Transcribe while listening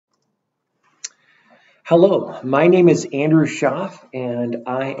Hello, my name is Andrew Schopf, and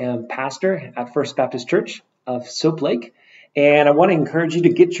I am pastor at First Baptist Church of Soap Lake. And I want to encourage you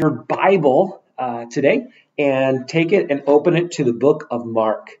to get your Bible today and take it and open it to the book of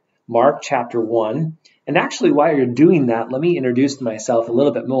Mark chapter 1. And actually, while you're doing that, let me introduce myself a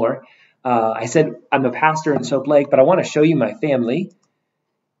little bit more. I said I'm a pastor in Soap Lake, but I want to show you my family.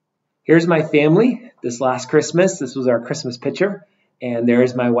 Here's my family this last Christmas. This was our Christmas picture. And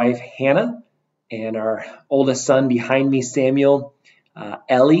there's my wife, Hannah. And our oldest son behind me, Samuel,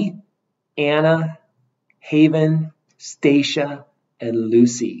 Ellie, Anna, Haven, Stacia, and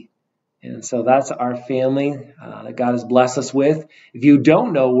Lucy. And so that's our family that God has blessed us with. If you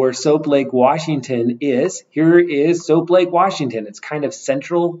don't know where Soap Lake, Washington is, here is Soap Lake, Washington. It's kind of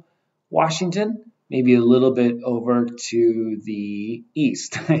central Washington, maybe a little bit over to the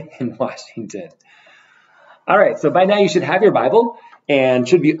east in Washington. All right, so by now you should have your Bible and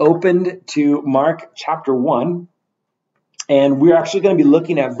should be opened to Mark chapter 1. And we're actually going to be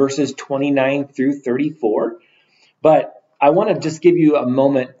looking at verses 29 through 34. But I want to just give you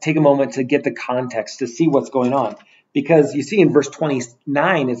take a moment to get the context to see what's going on. Because you see in verse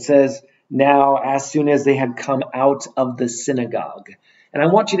 29, it says, "Now as soon as they had come out of the synagogue." And I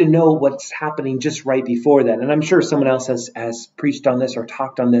want you to know what's happening just right before that. And I'm sure someone else has preached on this or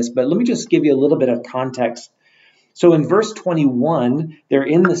talked on this, but let me just give you a little bit of context. So in verse 21, they're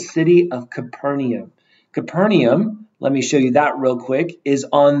in the city of Capernaum. Capernaum, let me show you that real quick, is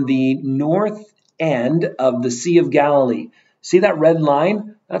on the north end of the Sea of Galilee. See that red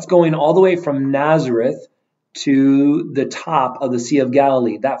line? That's going all the way from Nazareth to the top of the Sea of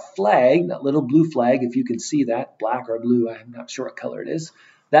Galilee. That flag, that little blue flag, if you can see that, black or blue, I'm not sure what color it is,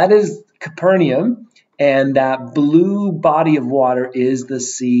 that is Capernaum, and that blue body of water is the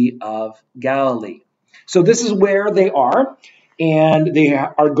Sea of Galilee. So this is where they are, and they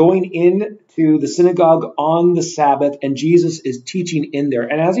are going into the synagogue on the Sabbath, and Jesus is teaching in there.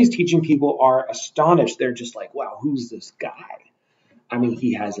 And as he's teaching, people are astonished. They're just like, wow, who's this guy? I mean,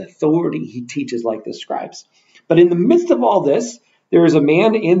 he has authority. He teaches like the scribes. But in the midst of all this, there is a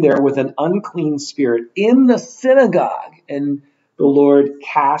man in there with an unclean spirit in the synagogue, and the Lord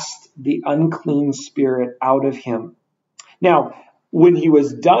cast the unclean spirit out of him. Now, when he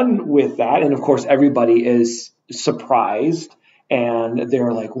was done with that, and of course everybody is surprised, and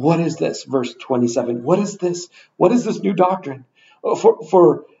they're like, what is this? Verse 27, what is this? What is this new doctrine?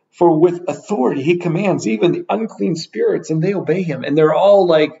 For with authority he commands even the unclean spirits, and they obey him. And they're all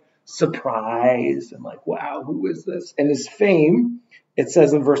like surprised and like, wow, who is this? And his fame, it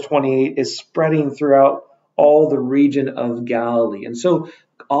says in verse 28, is spreading throughout all the region of Galilee. And so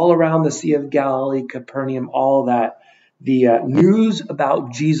all around the Sea of Galilee, Capernaum, all that, the news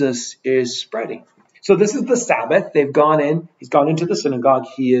about Jesus is spreading. So this is the Sabbath. They've gone in. He's gone into the synagogue.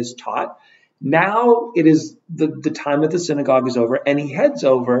 He is taught. Now it is the time that the synagogue is over, and he heads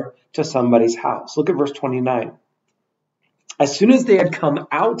over to somebody's house. Look at verse 29. As soon as they had come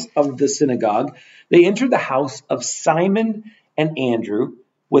out of the synagogue, they entered the house of Simon and Andrew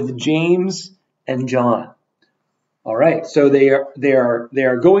with James and John. All right, so they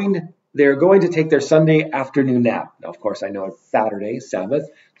are going to take their Sunday afternoon nap. Now, of course, I know it's Saturday, Sabbath,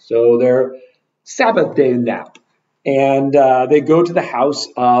 so their Sabbath day nap. And they go to the house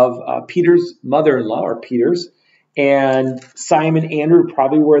of Peter's mother-in-law, or Peter's, and Simon, Andrew,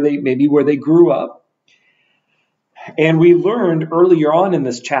 probably where they grew up. And we learned earlier on in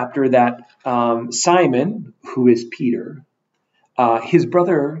this chapter that Simon, who is Peter, his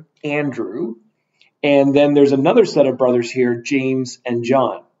brother Andrew, and then there's another set of brothers here, James and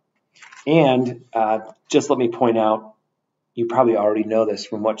John. And just let me point out, you probably already know this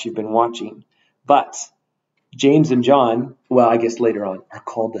from what you've been watching, but James and John, well, I guess later on, are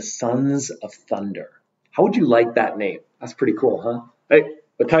called the Sons of Thunder. How would you like that name? That's pretty cool, huh? Hey,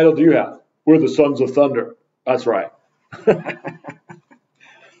 what title do you have? We're the Sons of Thunder. That's right.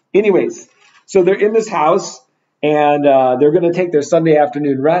 Anyways, so they're in this house, and they're going to take their Saturday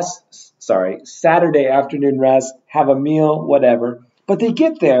afternoon rest, have a meal, whatever. But they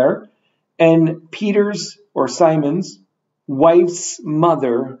get there, and Peter's, or Simon's, wife's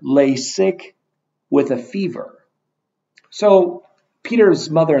mother lay sick with a fever. So Peter's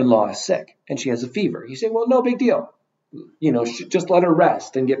mother-in-law is sick, and she has a fever. You say, well, no big deal. Just let her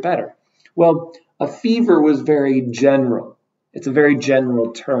rest and get better. Well, a fever was very general. It's a very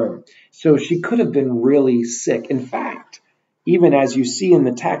general term. So she could have been really sick. In fact, even as you see in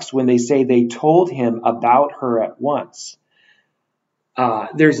the text, when they say they told him about her at once,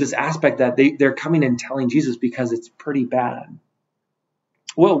 there's this aspect that they're coming and telling Jesus because it's pretty bad.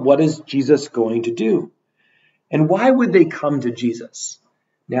 Well, what is Jesus going to do? And why would they come to Jesus?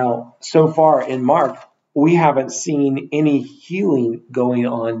 Now, so far in Mark, we haven't seen any healing going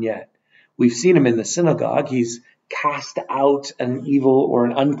on yet. We've seen him in the synagogue. He's cast out an evil or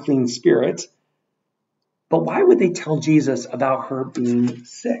an unclean spirit. But why would they tell Jesus about her being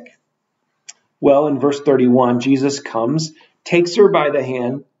sick? Well, in verse 31, Jesus comes, takes her by the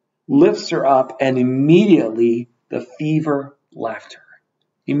hand, lifts her up, and immediately the fever left her.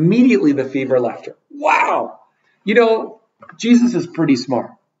 Immediately the fever left her. Wow! Jesus is pretty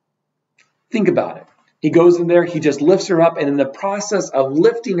smart. Think about it. He goes in there, he just lifts her up, and in the process of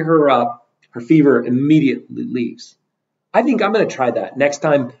lifting her up, her fever immediately leaves. I think I'm going to try that. Next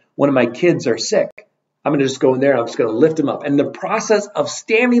time one of my kids are sick, I'm going to just go in there and I'm just going to lift them up. And the process of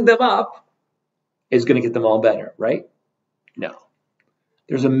standing them up is going to get them all better, right? No.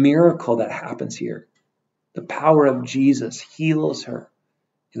 There's a miracle that happens here. The power of Jesus heals her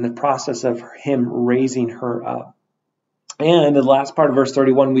in the process of him raising her up. And in the last part of verse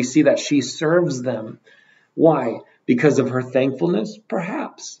 31, we see that she serves them. Why? Because of her thankfulness?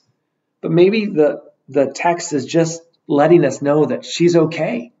 Perhaps. But maybe the text is just letting us know that she's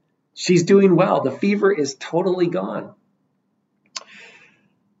okay. She's doing well. The fever is totally gone.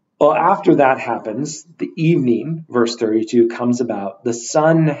 Well, after that happens, the evening, verse 32, comes about. The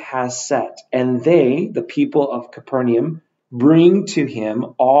sun has set, and they, the people of Capernaum, bring to him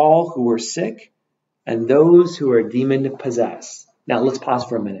all who are sick and those who are demon-possessed. Now, let's pause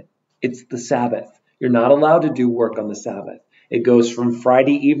for a minute. It's the Sabbath. You're not allowed to do work on the Sabbath. It goes from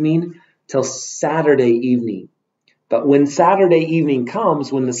Friday evening till Saturday evening. But when Saturday evening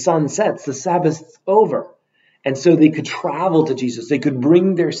comes, when the sun sets, the Sabbath's over. And so they could travel to Jesus. They could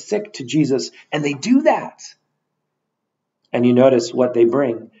bring their sick to Jesus. And they do that. And you notice what they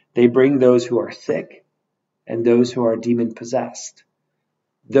bring. They bring those who are sick and those who are demon-possessed.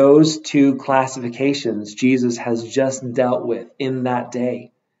 Those two classifications Jesus has just dealt with in that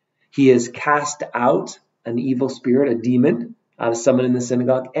day. He has cast out an evil spirit, a demon, out of someone in the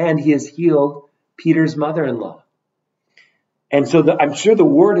synagogue, and he has healed Peter's mother-in-law. And so I'm sure the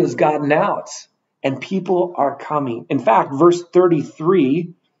word has gotten out. And people are coming. In fact, verse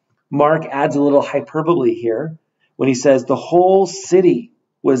 33, Mark adds a little hyperbole here when he says the whole city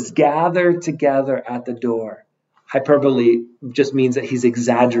was gathered together at the door. Hyperbole just means that he's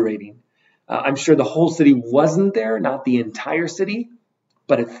exaggerating. I'm sure the whole city wasn't there, not the entire city,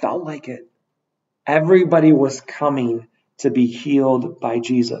 but it felt like it. Everybody was coming to be healed by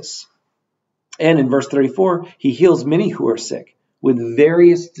Jesus. And in verse 34, he heals many who are sick with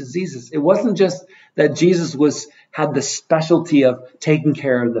various diseases. It wasn't just that Jesus had the specialty of taking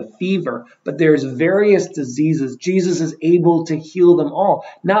care of the fever, but there's various diseases. Jesus is able to heal them all.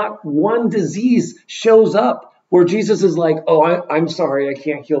 Not one disease shows up where Jesus is like, oh, I'm sorry, I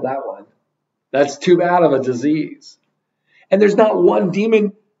can't heal that one. That's too bad of a disease. And there's not one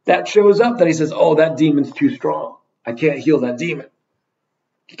demon that shows up that he says, oh, that demon's too strong. I can't heal that demon.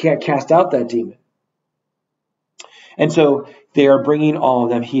 You can't cast out that demon. And so they are bringing all of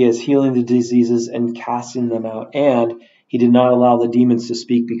them. He is healing the diseases and casting them out. And he did not allow the demons to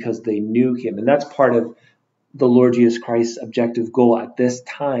speak because they knew him. And that's part of the Lord Jesus Christ's objective goal at this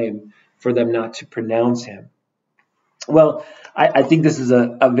time, for them not to pronounce him. Well, I think this is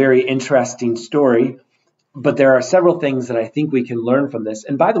a very interesting story, but there are several things that I think we can learn from this.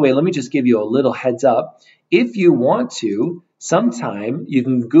 And by the way, let me just give you a little heads up. If you want to, sometime you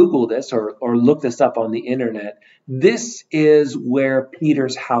can Google this or look this up on the internet. This is where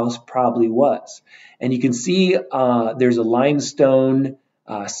Peter's house probably was. And you can see there's a limestone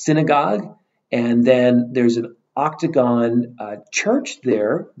synagogue, and then there's an octagon church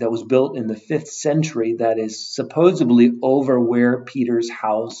there that was built in the 5th century that is supposedly over where Peter's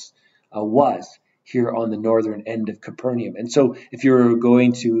house was, here on the northern end of Capernaum. And so if you're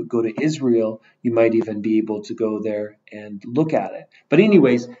going to go to Israel, you might even be able to go there and look at it. But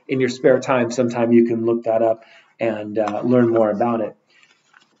anyways, in your spare time, sometime you can look that up and learn more about it.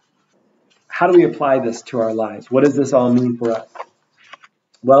 How do we apply this to our lives? What does this all mean for us?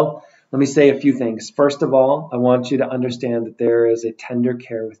 Well, let me say a few things. First of all, I want you to understand that there is a tender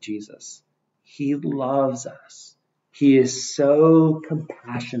care with Jesus. He loves us. He is so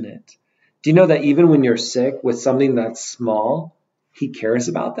compassionate. Do you know that even when you're sick with something that's small, he cares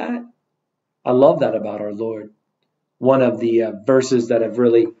about that? I love that about our Lord. One of the verses that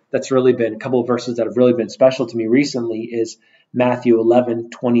that's really been, a couple of verses that have really been special to me recently is Matthew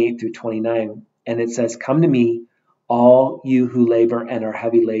 11:28 through 29. And it says, "Come to me, all you who labor and are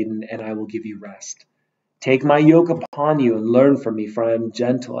heavy laden, and I will give you rest. Take my yoke upon you and learn from me, for I am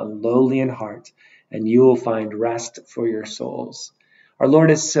gentle and lowly in heart, and you will find rest for your souls." Our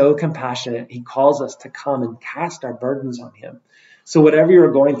Lord is so compassionate. He calls us to come and cast our burdens on him. So whatever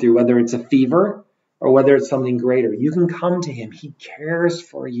you're going through, whether it's a fever, or whether it's something greater, you can come to him. He cares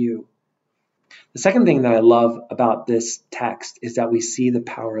for you. The second thing that I love about this text is that we see the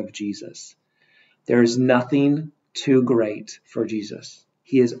power of Jesus. There is nothing too great for Jesus.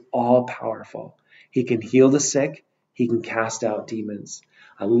 He is all powerful. He can heal the sick. He can cast out demons.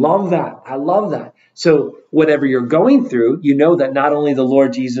 I love that. I love that. So whatever you're going through, you know that not only the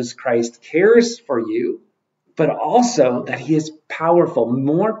Lord Jesus Christ cares for you, but also that he is powerful,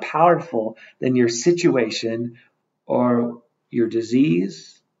 more powerful than your situation or your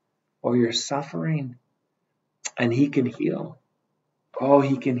disease or your suffering. And he can heal. Oh,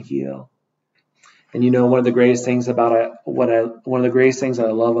 he can heal. And one of the greatest things about one of the greatest things that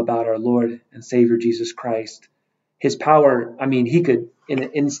I love about our Lord and Savior Jesus Christ, his power, he could, in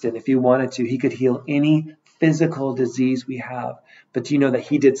an instant, if he wanted to, he could heal any physical disease we have. But do you know that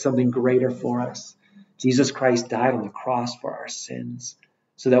he did something greater for us? Jesus Christ died on the cross for our sins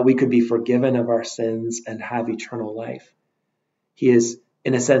so that we could be forgiven of our sins and have eternal life. He is,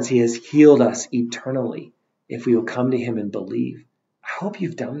 in a sense, he has healed us eternally if we will come to him and believe. I hope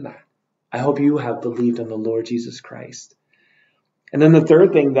you've done that. I hope you have believed on the Lord Jesus Christ. And then the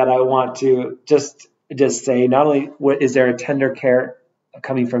third thing that I want to just say, not only is there a tender care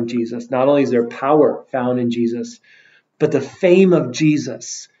coming from Jesus, not only is there power found in Jesus, but the fame of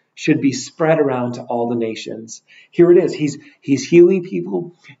Jesus should be spread around to all the nations. Here it is. He's healing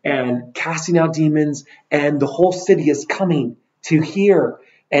people and casting out demons, and the whole city is coming to hear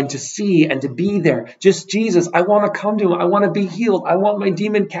and to see and to be there. Just Jesus, I want to come to him. I want to be healed. I want my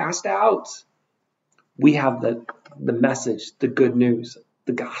demon cast out. We have the message, the good news,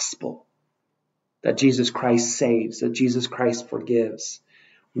 the gospel, that Jesus Christ saves, that Jesus Christ forgives.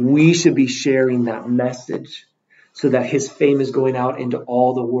 We should be sharing that message so that his fame is going out into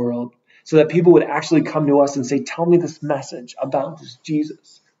all the world, so that people would actually come to us and say, tell me this message about this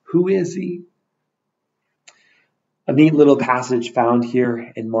Jesus. Who is he? A neat little passage found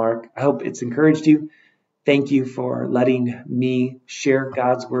here in Mark. I hope it's encouraged you. Thank you for letting me share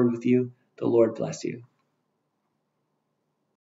God's word with you. The Lord bless you.